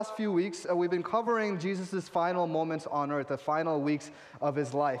Last few weeks, we've been covering Jesus' final moments on earth, the final weeks of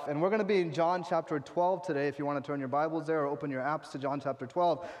his life. And we're going to be in John chapter 12 today, if you want to turn your Bibles there or open your apps to John chapter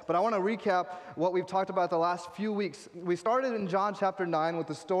 12. But I want to recap what we've talked about the last few weeks. We started in John chapter 9 with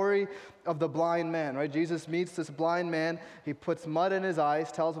the story of the blind man, right? Jesus meets this blind man. He puts mud in his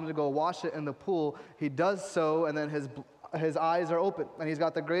eyes, tells him to go wash it in the pool. He does so, and then his eyes are open, and he's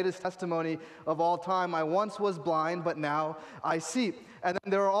got the greatest testimony of all time. I once was blind, but now I see. And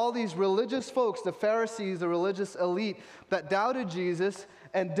then there are all these religious folks, the Pharisees, the religious elite, that doubted Jesus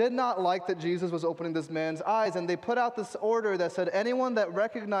and did not like that Jesus was opening this man's eyes. And they put out this order that said anyone that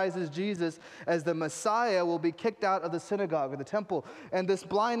recognizes Jesus as the Messiah will be kicked out of the synagogue or the temple. And this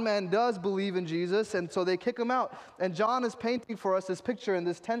blind man does believe in Jesus, and so they kick him out. And John is painting for us this picture and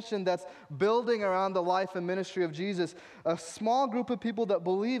this tension that's building around the life and ministry of Jesus. A small group of people that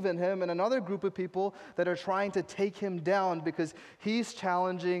believe in him and another group of people that are trying to take him down because he's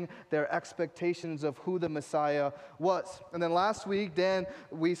challenging their expectations of who the Messiah was. And then last week, Dan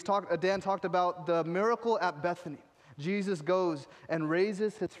talked about the miracle at Bethany. Jesus goes and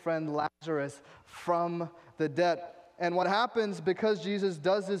raises his friend Lazarus from the dead. And what happens because Jesus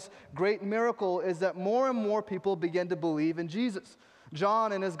does this great miracle is that more and more people begin to believe in Jesus.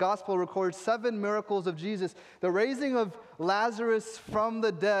 John in his gospel records 7 miracles of Jesus. The raising of Lazarus from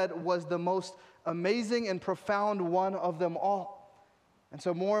the dead was the most amazing and profound one of them all. And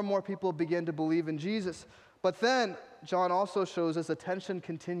so more and more people begin to believe in Jesus. But then John also shows us the tension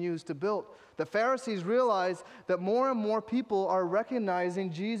continues to build. The Pharisees realize that more and more people are recognizing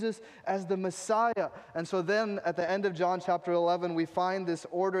Jesus as the Messiah. And so then at the end of John chapter 11, we find this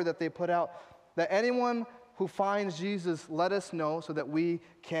order that they put out, that anyone who finds Jesus, let us know so that we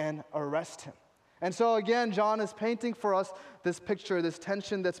can arrest him. And so again, John is painting for us this picture, this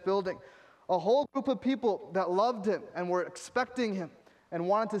tension that's building. A whole group of people that loved him and were expecting him and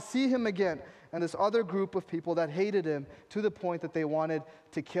wanted to see him again, and this other group of people that hated him to the point that they wanted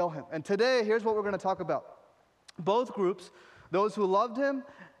to kill him. And today, here's what we're going to talk about. Both groups, those who loved him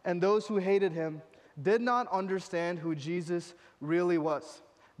and those who hated him, did not understand who Jesus really was,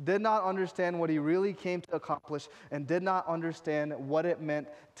 did not understand what he really came to accomplish, and did not understand what it meant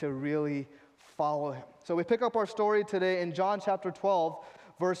to really follow him. So we pick up our story today in John chapter 12,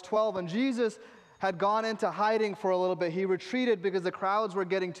 verse 12, and Jesus had gone into hiding for a little bit. He retreated because the crowds were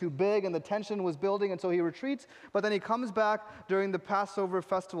getting too big and the tension was building, and so he retreats, but then he comes back during the Passover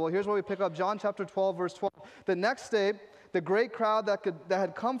festival. Here's where we pick up, John chapter 12, verse 12. The next day, the great crowd that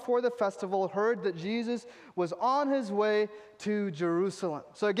had come for the festival heard that Jesus was on his way to Jerusalem.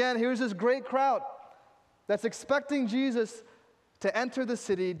 So again, here's this great crowd that's expecting Jesus to enter the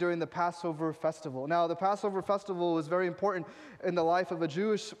city during the Passover festival. Now, the Passover festival was very important in the life of a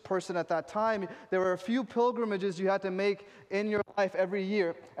Jewish person at that time. There were a few pilgrimages you had to make in your life every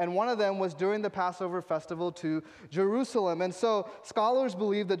year, and one of them was during the Passover festival to Jerusalem. And so scholars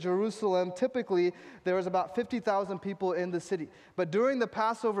believe that Jerusalem, typically, there was about 50,000 people in the city. But during the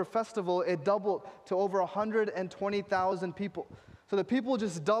Passover festival, it doubled to over 120,000 people. So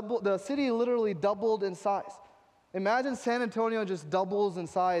the city literally doubled in size. Imagine San Antonio just doubles in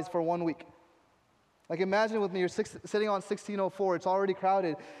size for 1 week. Like imagine with me, you're sitting on 1604, it's already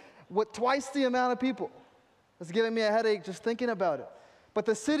crowded, with twice the amount of people. It's giving me a headache just thinking about it. But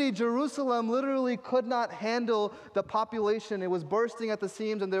the city, Jerusalem, literally could not handle the population. It was bursting at the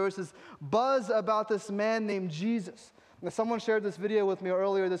seams, and there was this buzz about this man named Jesus. Now, someone shared this video with me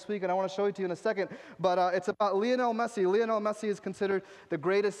earlier this week, and I want to show it to you in a second, but it's about Lionel Messi. Lionel Messi is considered the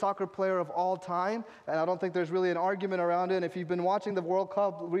greatest soccer player of all time, and I don't think there's really an argument around it. And if you've been watching the World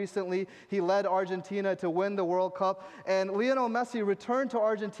Cup recently, he led Argentina to win the World Cup, and Lionel Messi returned to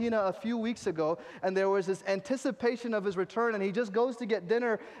Argentina a few weeks ago, and there was this anticipation of his return, and he just goes to get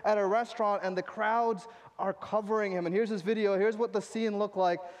dinner at a restaurant, and the crowds are covering him. And here's this video. Here's what the scene looked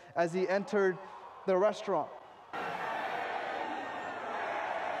like as he entered the restaurant.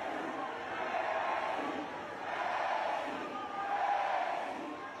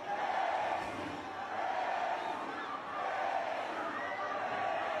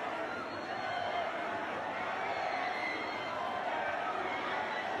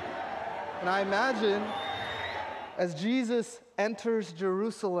 And I imagine as Jesus enters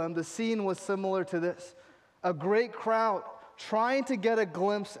Jerusalem, the scene was similar to this. A great crowd trying to get a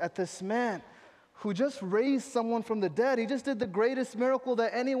glimpse at this man who just raised someone from the dead. He just did the greatest miracle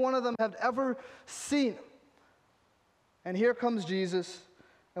that any one of them had ever seen. And here comes Jesus,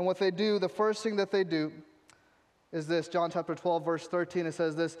 and what they do, the first thing that they do is this. John chapter 12, verse 13, it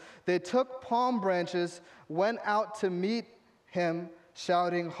says this: they took palm branches, went out to meet him,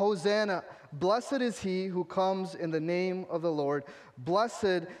 shouting, "Hosanna, Blessed is he who comes in the name of the Lord.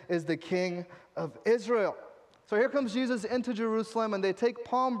 Blessed is the King of Israel. So here comes Jesus into Jerusalem, and they take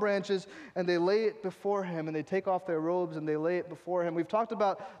palm branches and they lay it before him, and they take off their robes and they lay it before him. We've talked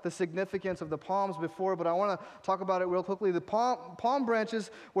about the significance of the palms before, but I want to talk about it real quickly. The palm branches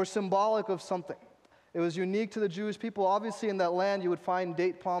were symbolic of something. It was unique to the Jewish people. Obviously, in that land, you would find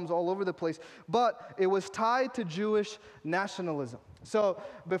date palms all over the place, but it was tied to Jewish nationalism. So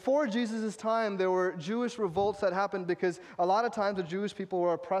before Jesus' time, there were Jewish revolts that happened because a lot of times the Jewish people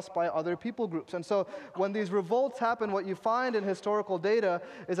were oppressed by other people groups. And so when these revolts happen, what you find in historical data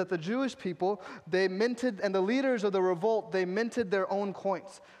is that the Jewish people, they minted, and the leaders of the revolt, they minted their own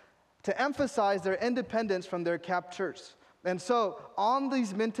coins to emphasize their independence from their captors. And so on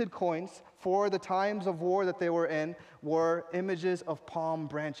these minted coins, for the times of war that they were in, were images of palm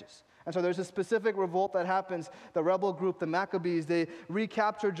branches. And so there's a specific revolt that happens. The rebel group, the Maccabees, they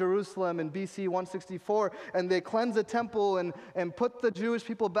recapture Jerusalem in BC 164, and they cleanse the temple and put the Jewish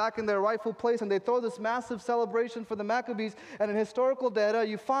people back in their rightful place, and they throw this massive celebration for the Maccabees. And in historical data,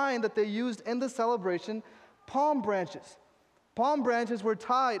 you find that they used in the celebration palm branches. Palm branches were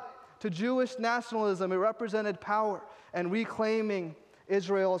tied to Jewish nationalism. It represented power and reclaiming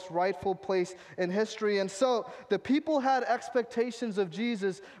Israel's rightful place in history. And so the people had expectations of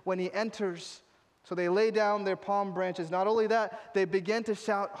Jesus when he enters. So they lay down their palm branches. Not only that, they began to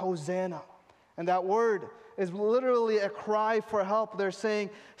shout, Hosanna. And that word is literally a cry for help. They're saying,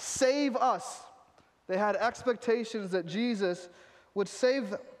 save us. They had expectations that Jesus would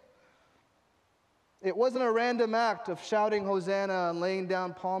save them. It wasn't a random act of shouting Hosanna and laying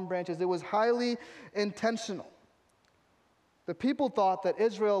down palm branches. It was highly intentional. The people thought that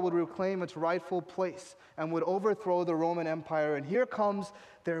Israel would reclaim its rightful place and would overthrow the Roman Empire. And here comes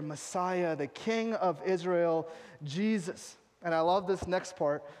their Messiah, the King of Israel, Jesus. And I love this next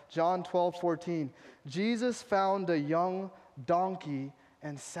part, John 12:14. Jesus found a young donkey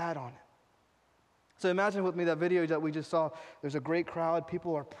and sat on it. So imagine with me that video that we just saw. There's a great crowd.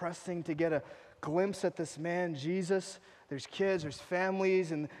 People are pressing to get a glimpse at this man, Jesus. There's kids, there's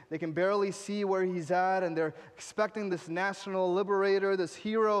families, and they can barely see where he's at, and they're expecting this national liberator, this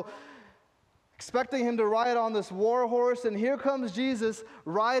hero, expecting him to ride on this war horse, and here comes Jesus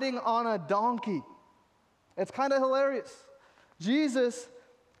riding on a donkey. It's kind of hilarious. Jesus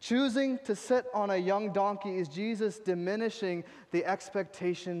choosing to sit on a young donkey is Jesus diminishing the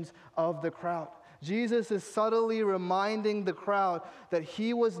expectations of the crowd. Jesus is subtly reminding the crowd that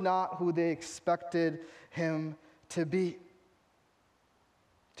he was not who they expected him to be.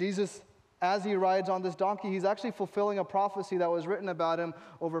 Jesus, as he rides on this donkey, he's actually fulfilling a prophecy that was written about him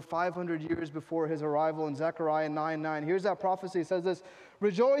over 500 years before his arrival in Zechariah 9:9. Here's that prophecy. It says this,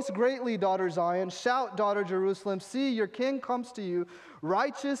 "Rejoice greatly, daughter Zion. Shout, daughter Jerusalem. See, your king comes to you,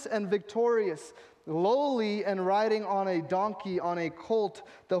 righteous and victorious, lowly and riding on a donkey, on a colt,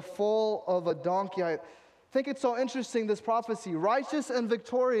 the foal of a donkey." I think it's so interesting, this prophecy. Righteous and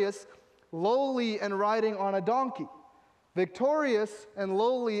victorious, lowly and riding on a donkey. Victorious and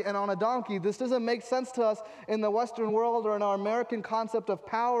lowly and on a donkey. This doesn't make sense to us in the Western world or in our American concept of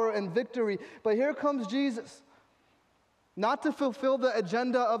power and victory. But here comes Jesus. Not to fulfill the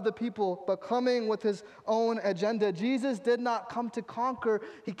agenda of the people, but coming with his own agenda. Jesus did not come to conquer.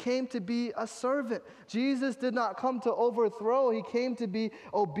 He came to be a servant. Jesus did not come to overthrow. He came to be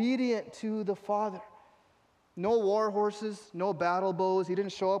obedient to the Father. No war horses, no battle bows. He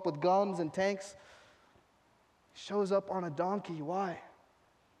didn't show up with guns and tanks. He shows up on a donkey. Why?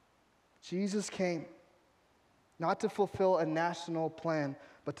 Jesus came not to fulfill a national plan,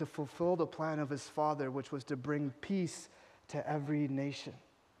 but to fulfill the plan of his Father, which was to bring peace to every nation.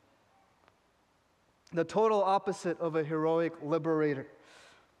 The total opposite of a heroic liberator.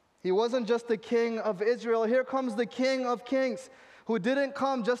 He wasn't just the King of Israel. Here comes the King of Kings, who didn't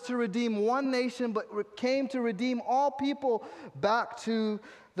come just to redeem one nation, but came to redeem all people back to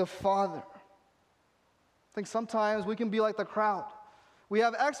the Father. I think sometimes we can be like the crowd. We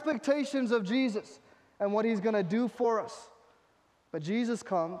have expectations of Jesus and what he's going to do for us. But Jesus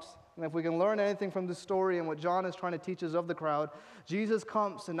comes, and if we can learn anything from this story and what John is trying to teach us of the crowd, Jesus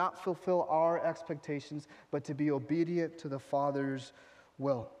comes to not fulfill our expectations, but to be obedient to the Father's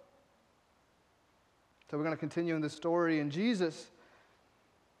will. So we're going to continue in this story, and Jesus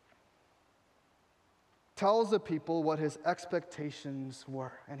tells the people what his expectations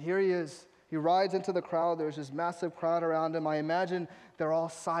were. And here he is. He rides into the crowd. There's this massive crowd around him. I imagine they're all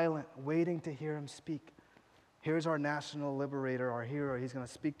silent, waiting to hear him speak. Here's our national liberator, our hero. He's going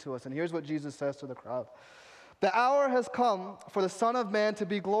to speak to us. And here's what Jesus says to the crowd. "The hour has come for the Son of Man to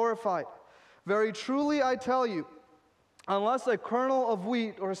be glorified. Very truly I tell you, Unless a kernel of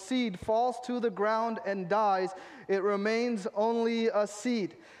wheat or seed falls to the ground and dies, it remains only a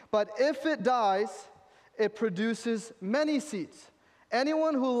seed. But if it dies, it produces many seeds.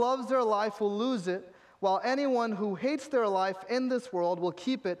 Anyone who loves their life will lose it, while anyone who hates their life in this world will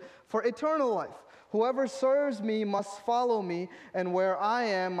keep it for eternal life. Whoever serves me must follow me, and where I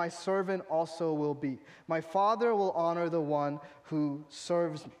am, my servant also will be. My Father will honor the one who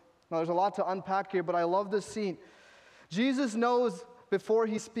serves me. Now, there's a lot to unpack here, but I love this scene. Jesus knows before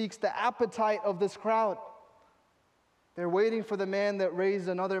he speaks the appetite of this crowd. They're waiting for the man that raised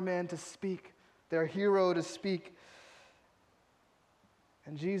another man to speak, their hero to speak.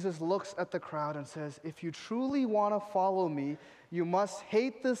 And Jesus looks at the crowd and says, if you truly want to follow me, you must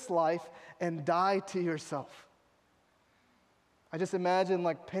hate this life and die to yourself. I just imagine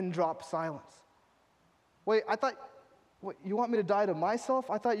like pin drop silence. Wait, you want me to die to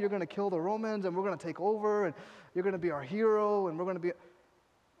myself? I thought you were going to kill the Romans and we're going to take over and you're going to be our hero and we're going to be...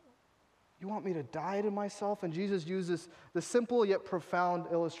 You want me to die to myself? And Jesus uses the simple yet profound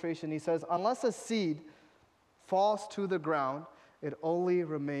illustration. He says, unless a seed falls to the ground, it only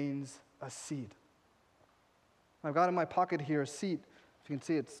remains a seed. I've got in my pocket here a seed. If you can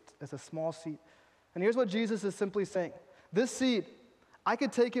see, it's a small seed. And here's what Jesus is simply saying. This seed, I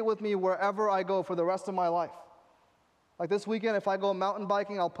could take it with me wherever I go for the rest of my life. Like this weekend, if I go mountain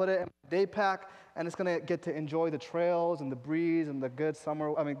biking, I'll put it in my day pack, and it's going to get to enjoy the trails and the breeze and the good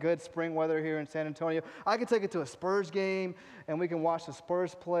spring weather here in San Antonio. I could take it to a Spurs game, and we can watch the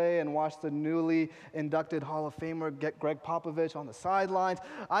Spurs play and watch the newly inducted Hall of Famer, Greg Popovich, on the sidelines.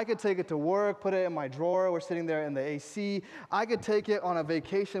 I could take it to work, put it in my drawer. We're sitting there in the AC. I could take it on a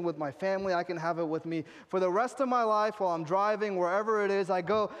vacation with my family. I can have it with me for the rest of my life while I'm driving, wherever it is I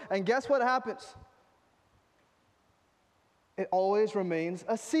go. And guess what happens? It always remains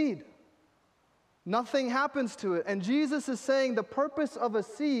a seed. Nothing happens to it. And Jesus is saying the purpose of a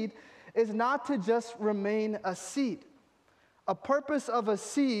seed is not to just remain a seed. A purpose of a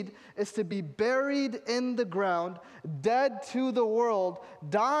seed is to be buried in the ground, dead to the world,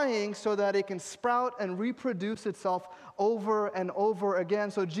 dying so that it can sprout and reproduce itself over and over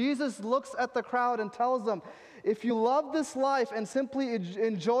again. So Jesus looks at the crowd and tells them, if you love this life and simply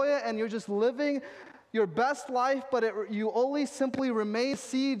enjoy it and you're just living your best life, but you only simply remain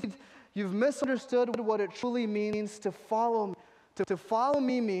seed, you've misunderstood what it truly means to follow me. To follow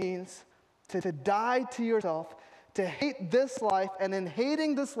me means to die to yourself, to hate this life, and in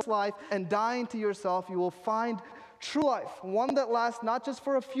hating this life and dying to yourself, you will find true life, one that lasts not just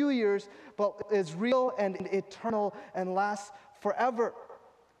for a few years, but is real and eternal and lasts forever.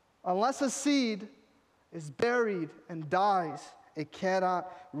 Unless a seed is buried and dies, it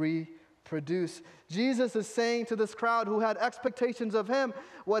cannot reproduce. Jesus is saying to this crowd who had expectations of him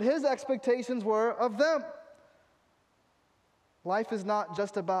what his expectations were of them. Life is not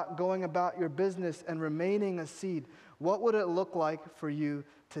just about going about your business and remaining a seed. What would it look like for you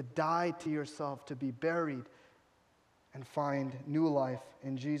to die to yourself, to be buried, and find new life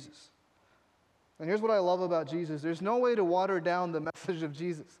in Jesus? And here's what I love about Jesus. There's no way to water down the message of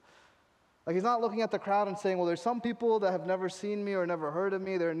Jesus. Like, he's not looking at the crowd and saying, well, there's some people that have never seen me or never heard of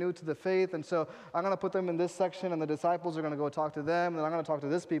me. They're new to the faith, and so I'm going to put them in this section, and the disciples are going to go talk to them, and then I'm going to talk to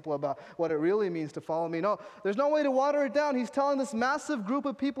this people about what it really means to follow me. No, there's no way to water it down. He's telling this massive group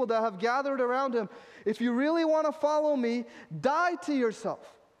of people that have gathered around him, if you really want to follow me, die to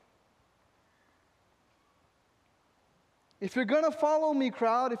yourself. If you're going to follow me,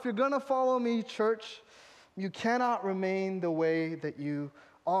 crowd, if you're going to follow me, church, you cannot remain the way that you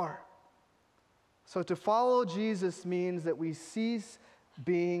are. So to follow Jesus means that we cease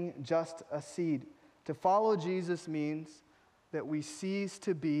being just a seed. To follow Jesus means that we cease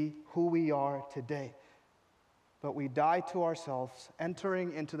to be who we are today. But we die to ourselves,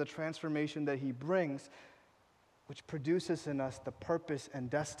 entering into the transformation that he brings, which produces in us the purpose and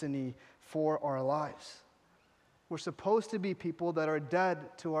destiny for our lives. We're supposed to be people that are dead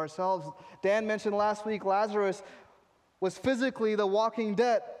to ourselves. Dan mentioned last week Lazarus was physically the walking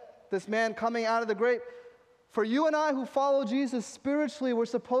dead. This man coming out of the grave. For you and I who follow Jesus spiritually, we're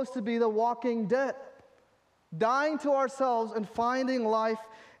supposed to be the walking dead, dying to ourselves and finding life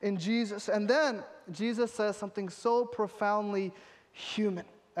in Jesus. And then Jesus says something so profoundly human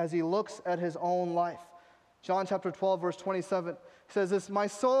as he looks at his own life. John chapter 12, verse 27 says this, my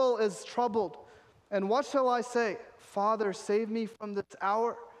soul is troubled, and what shall I say? Father, save me from this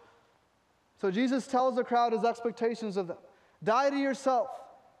hour. So Jesus tells the crowd his expectations of them. Die to yourself.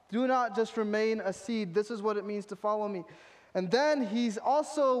 Do not just remain a seed. This is what it means to follow me. And then he's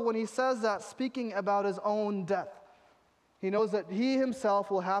also, when he says that, speaking about his own death. He knows that he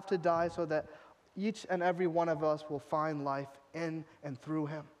himself will have to die so that each and every one of us will find life in and through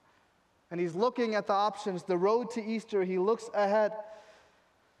him. And he's looking at the options, the road to Easter. He looks ahead,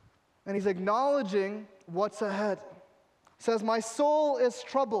 and he's acknowledging what's ahead. It says, my soul is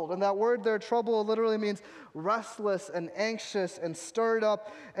troubled. And that word there, trouble, literally means restless and anxious and stirred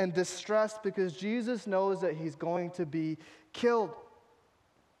up and distressed, because Jesus knows that he's going to be killed.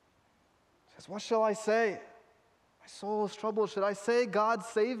 He says, what shall I say? My soul is troubled. Should I say, God,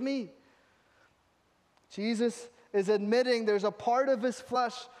 save me? Jesus is admitting there's a part of his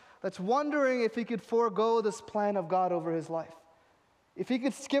flesh that's wondering if he could forego this plan of God over his life. If he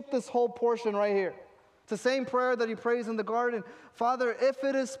could skip this whole portion right here. It's the same prayer that he prays in the garden. Father, if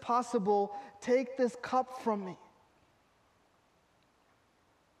it is possible, take this cup from me.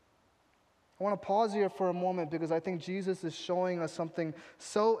 I want to pause here for a moment, because I think Jesus is showing us something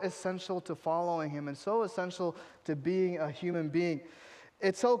so essential to following him and so essential to being a human being.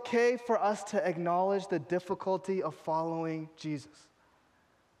 It's okay for us to acknowledge the difficulty of following Jesus.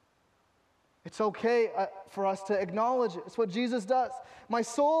 It's okay for us to acknowledge it. It's what Jesus does. My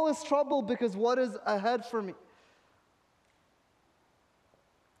soul is troubled because what is ahead for me?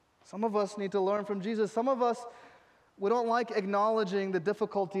 Some of us need to learn from Jesus. Some of us, we don't like acknowledging the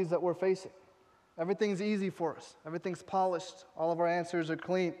difficulties that we're facing. Everything's easy for us. Everything's polished. All of our answers are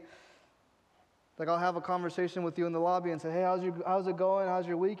clean. Like, I'll have a conversation with you in the lobby and say, hey, how's it going? How's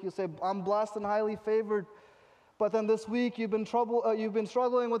your week? You'll say, I'm blessed and highly favored. But then this week you've been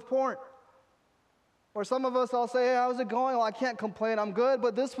struggling with porn. Or some of us, I'll say, hey, how's it going? Well, I can't complain, I'm good.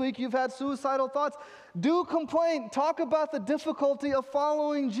 But this week you've had suicidal thoughts. Do complain. Talk about the difficulty of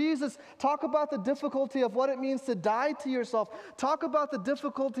following Jesus. Talk about the difficulty of what it means to die to yourself. Talk about the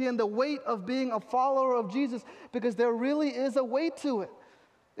difficulty and the weight of being a follower of Jesus, because there really is a weight to it.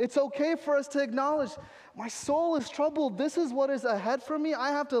 It's okay for us to acknowledge, my soul is troubled. This is what is ahead for me.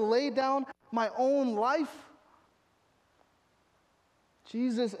 I have to lay down my own life.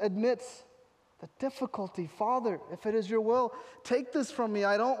 Jesus admits the difficulty. Father, if it is your will, take this from me.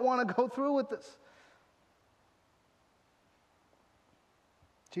 I don't want to go through with this.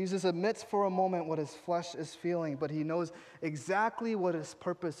 Jesus admits for a moment what his flesh is feeling, but he knows exactly what his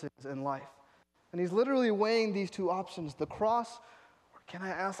purpose is in life. And he's literally weighing these two options, the cross, or can I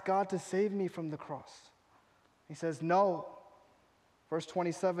ask God to save me from the cross? He says, no. Verse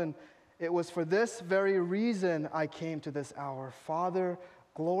 27, it was for this very reason I came to this hour. Father,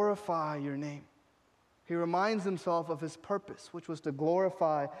 glorify your name. He reminds himself of his purpose, which was to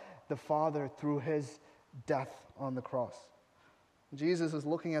glorify the Father through his death on the cross. Jesus is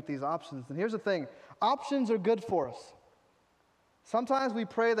looking at these options. And here's the thing, options are good for us. Sometimes we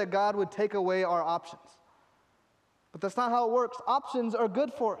pray that God would take away our options. But that's not how it works. Options are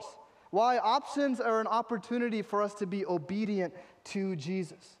good for us. Why? Options are an opportunity for us to be obedient to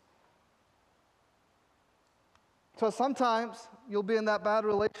Jesus. So sometimes you'll be in that bad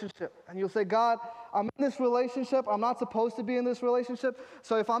relationship and you'll say, God, I'm in this relationship. I'm not supposed to be in this relationship.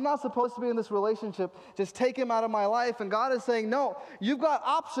 So if I'm not supposed to be in this relationship, just take him out of my life. And God is saying, no, you've got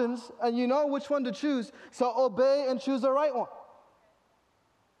options and you know which one to choose. So obey and choose the right one.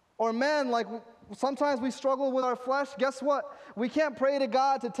 Or men, like sometimes we struggle with our flesh. Guess what? We can't pray to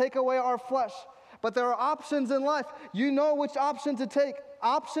God to take away our flesh. But there are options in life. You know which option to take.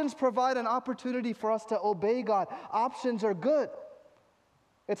 Options provide an opportunity for us to obey God. Options are good.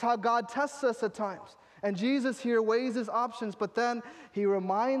 It's how God tests us at times. And Jesus here weighs his options, but then he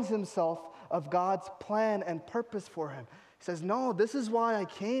reminds himself of God's plan and purpose for him. He says, no, this is why I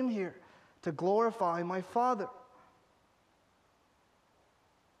came here, to glorify my Father.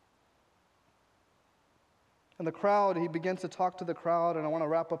 And the crowd, he begins to talk to the crowd, and I want to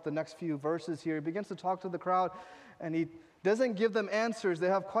wrap up the next few verses here. He begins to talk to the crowd, and he doesn't give them answers. They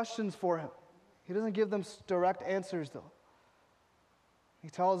have questions for him. He doesn't give them direct answers, though. He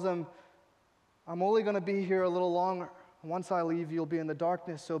tells them, I'm only going to be here a little longer. Once I leave, you'll be in the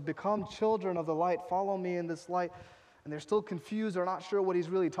darkness. So become children of the light. Follow me in this light. And they're still confused. They're not sure what he's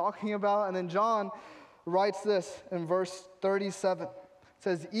really talking about. And then John writes this in verse 37. It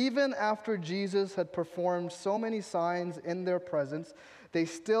says, even after Jesus had performed so many signs in their presence, they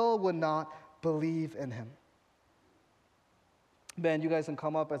still would not believe in him. Ben, you guys can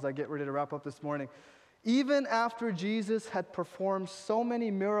come up as I get ready to wrap up this morning. Even after Jesus had performed so many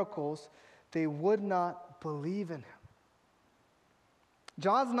miracles, they would not believe in him.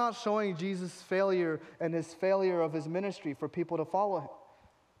 John's not showing Jesus' failure and his failure of his ministry for people to follow him.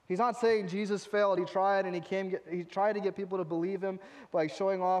 He's not saying Jesus failed. He tried and he tried to get people to believe him by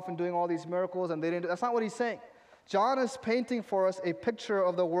showing off and doing all these miracles, and they didn't. That's not what he's saying. John is painting for us a picture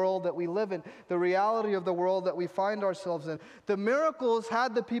of the world that we live in, the reality of the world that we find ourselves in. The miracles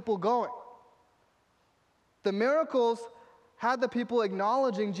had the people going. The miracles had the people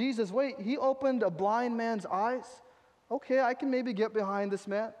acknowledging Jesus. Wait, he opened a blind man's eyes? Okay, I can maybe get behind this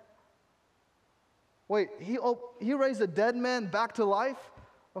man. Wait, he raised a dead man back to life?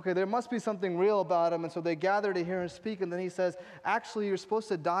 Okay, there must be something real about him. And so they gather to hear him speak, and then he says, actually, you're supposed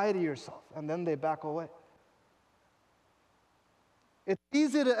to die to yourself. And then they back away. It's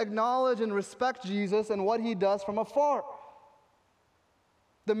easy to acknowledge and respect Jesus and what he does from afar.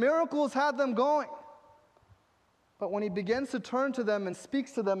 The miracles had them going. But when he begins to turn to them and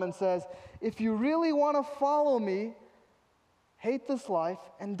speaks to them and says, if you really want to follow me, hate this life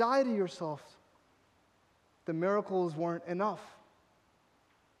and die to yourself, the miracles weren't enough.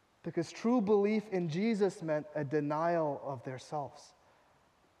 Because true belief in Jesus meant a denial of themselves.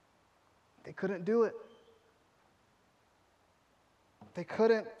 They couldn't do it. They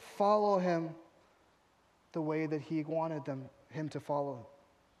couldn't follow him the way that he wanted him to follow him.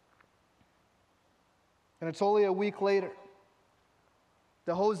 And it's only a week later.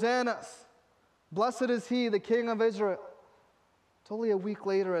 The Hosannas, blessed is he, the King of Israel. It's only a week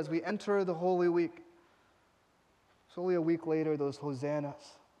later as we enter the Holy Week. It's only a week later those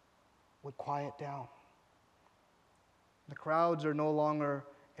Hosannas would quiet down. The crowds are no longer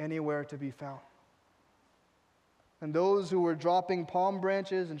anywhere to be found. And those who were dropping palm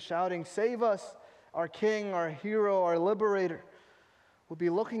branches and shouting, save us, our King, our hero, our liberator, would be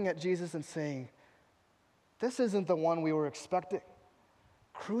looking at Jesus and saying, this isn't the one we were expecting.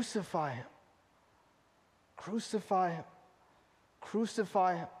 Crucify him. Crucify him.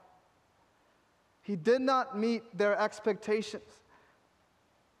 Crucify him. He did not meet their expectations.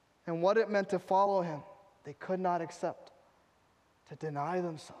 And what it meant to follow him, they could not accept. To deny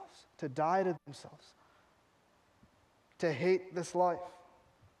themselves, to die to themselves, to hate this life.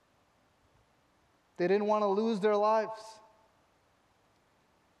 They didn't want to lose their lives.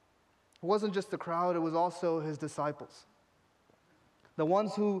 It wasn't just the crowd, it was also his disciples. The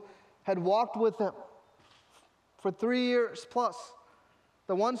ones who had walked with him for 3 years plus.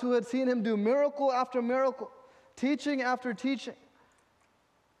 The ones who had seen him do miracle after miracle, teaching after teaching.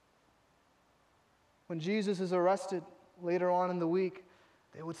 When Jesus is arrested later on in the week,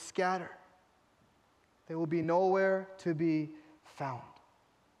 they would scatter. They will be nowhere to be found.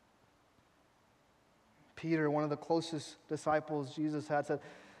 Peter, one of the closest disciples Jesus had, said,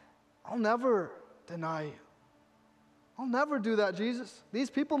 I'll never deny you. I'll never do that, Jesus. These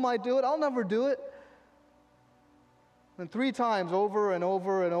people might do it. I'll never do it. And 3 times, over and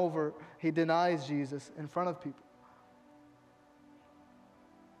over and over, he denies Jesus in front of people.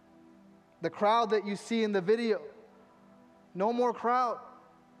 The crowd that you see in the video, no more crowd.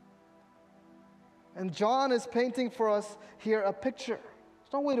 And John is painting for us here a picture.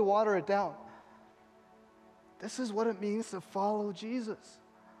 There's no way to water it down. This is what it means to follow Jesus.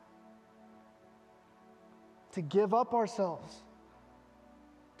 To give up ourselves.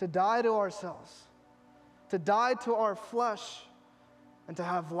 To die to ourselves. To die to our flesh. And to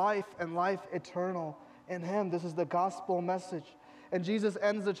have life and life eternal in him. This is the gospel message. And Jesus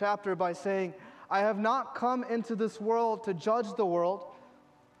ends the chapter by saying, I have not come into this world to judge the world,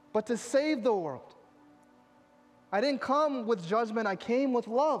 but to save the world. I didn't come with judgment, I came with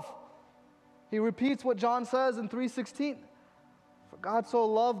love. He repeats what John says in 3:16. For God so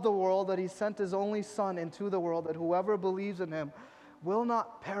loved the world that he sent his only Son into the world, that whoever believes in him will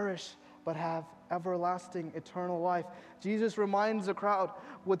not perish, but have everlasting eternal life. Jesus reminds the crowd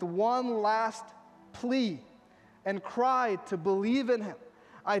with one last plea and cry to believe in him.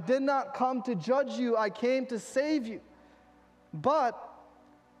 I did not come to judge you, I came to save you. But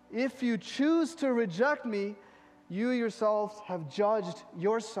if you choose to reject me, you yourselves have judged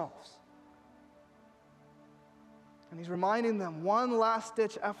yourselves. And he's reminding them, one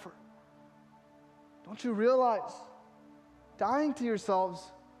last-ditch effort. Don't you realize dying to yourselves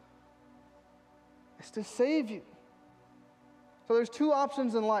is to save you? So there's 2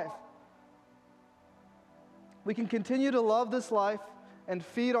 options in life. We can continue to love this life and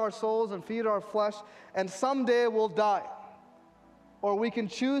feed our souls and feed our flesh, and someday we'll die. Or we can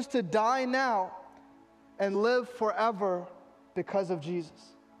choose to die now and live forever because of Jesus.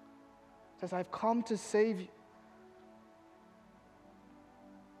 He says, I've come to save you.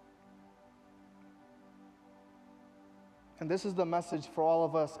 And this is the message for all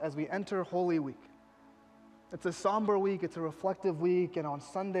of us as we enter Holy Week. It's a somber week, it's a reflective week, and on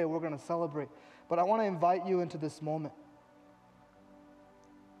Sunday we're going to celebrate. But I want to invite you into this moment.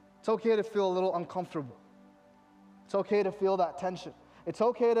 It's okay to feel a little uncomfortable. It's okay to feel that tension. It's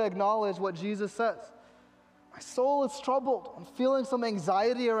okay to acknowledge what Jesus says. My soul is troubled. I'm feeling some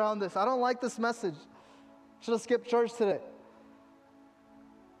anxiety around this. I don't like this message. Should have skipped church today.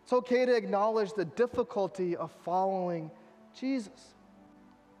 It's okay to acknowledge the difficulty of following Jesus.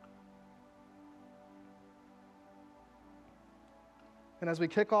 And as we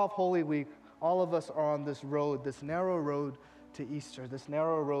kick off Holy Week, all of us are on this road, this narrow road to Easter, this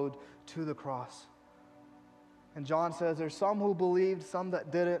narrow road to the cross. And John says there's some who believed, some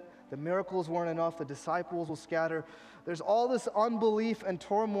that didn't. The miracles weren't enough. The disciples will scatter. There's all this unbelief and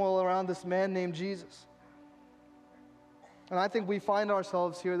turmoil around this man named Jesus. And I think we find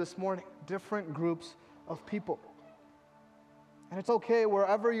ourselves here this morning, different groups of people. And it's okay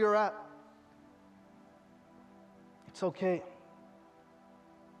wherever you're at. It's okay.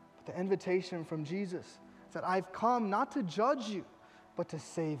 But the invitation from Jesus is that I've come not to judge you, but to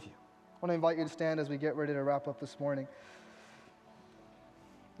save you. I want to invite you to stand as we get ready to wrap up this morning.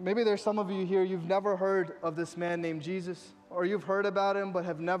 Maybe there's some of you here, you've never heard of this man named Jesus, or you've heard about him but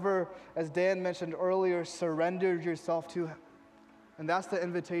have never, as Dan mentioned earlier, surrendered yourself to him. And that's the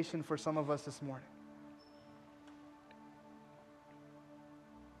invitation for some of us this morning.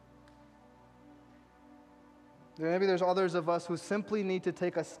 Maybe there's others of us who simply need to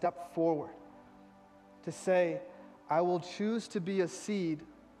take a step forward to say, I will choose to be a seed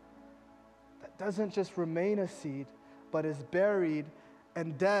that doesn't just remain a seed, but is buried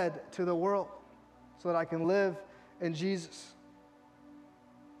and dead to the world so that I can live in Jesus.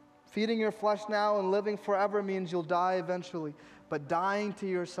 Feeding your flesh now and living forever means you'll die eventually, but dying to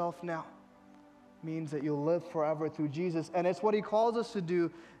yourself now means that you'll live forever through Jesus. And it's what he calls us to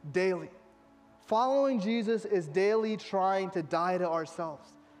do daily. Following Jesus is daily trying to die to ourselves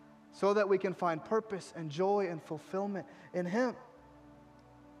so that we can find purpose and joy and fulfillment in him.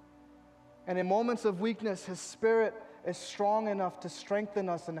 And in moments of weakness, his Spirit is strong enough to strengthen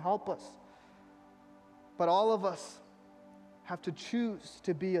us and help us. But all of us have to choose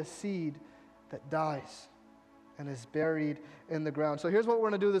to be a seed that dies and is buried in the ground. So here's what we're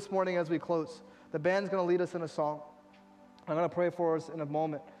going to do this morning as we close. The band's going to lead us in a song. I'm going to pray for us in a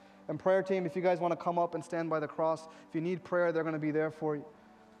moment. And prayer team, if you guys want to come up and stand by the cross, if you need prayer, they're going to be there for you.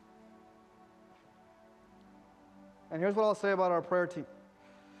 And here's what I'll say about our prayer team.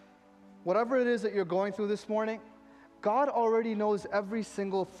 Whatever it is that you're going through this morning, God already knows every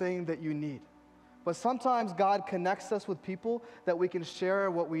single thing that you need. But sometimes God connects us with people that we can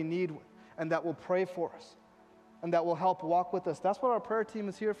share what we need with, and that will pray for us, and that will help walk with us. That's what our prayer team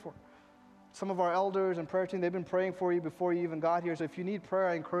is here for. Some of our elders and prayer team, they've been praying for you before you even got here. So if you need prayer,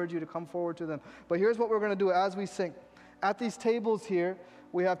 I encourage you to come forward to them. But here's what we're going to do as we sing. At these tables here,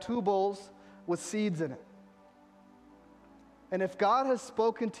 we have 2 bowls with seeds in it. And if God has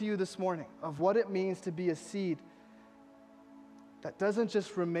spoken to you this morning of what it means to be a seed that doesn't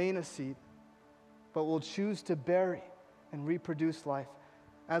just remain a seed, but will choose to bury and reproduce life,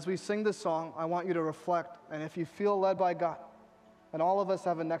 as we sing this song, I want you to reflect. And if you feel led by God, and all of us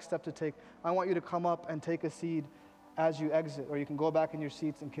have a next step to take, I want you to come up and take a seed as you exit, or you can go back in your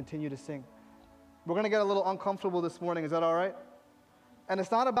seats and continue to sing. We're going to get a little uncomfortable this morning. Is that all right? And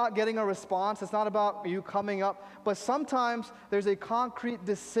it's not about getting a response. It's not about you coming up. But sometimes there's a concrete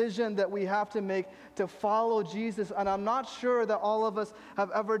decision that we have to make to follow Jesus. And I'm not sure that all of us have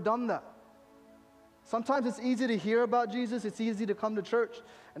ever done that. Sometimes it's easy to hear about Jesus. It's easy to come to church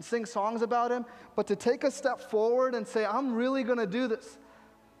and sing songs about him. But to take a step forward and say, I'm really going to do this,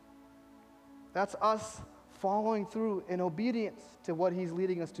 that's us following through in obedience to what he's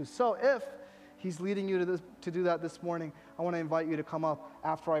leading us to. So if he's leading you to do that this morning, I want to invite you to come up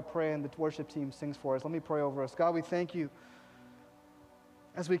after I pray and the worship team sings for us. Let me pray over us. God, we thank you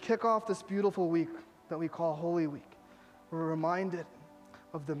as we kick off this beautiful week that we call Holy Week. We're reminded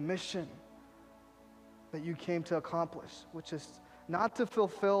of the mission that you came to accomplish, which is not to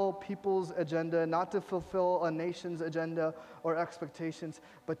fulfill people's agenda, not to fulfill a nation's agenda or expectations,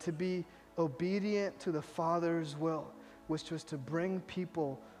 but to be obedient to the Father's will, which was to bring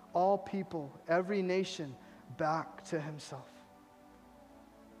people, all people, every nation, back to himself.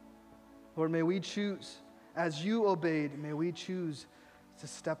 Lord, may we choose, as you obeyed, may we choose to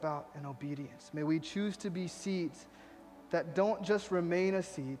step out in obedience. May we choose to be seeds that don't just remain a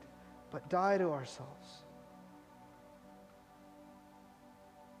seed, but die to ourselves.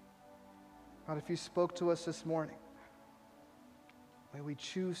 God, if you spoke to us this morning, may we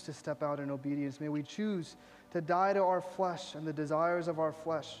choose to step out in obedience. May we choose to die to our flesh and the desires of our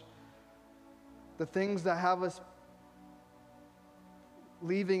flesh, the things that have us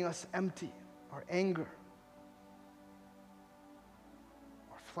leaving us empty, our anger,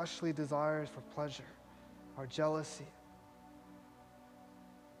 our fleshly desires for pleasure, our jealousy,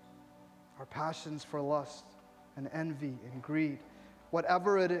 our passions for lust and envy and greed.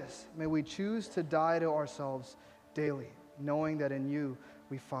 Whatever it is, may we choose to die to ourselves daily, knowing that in you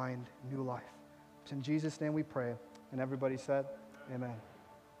we find new life. It's in Jesus' name we pray. And everybody said, amen.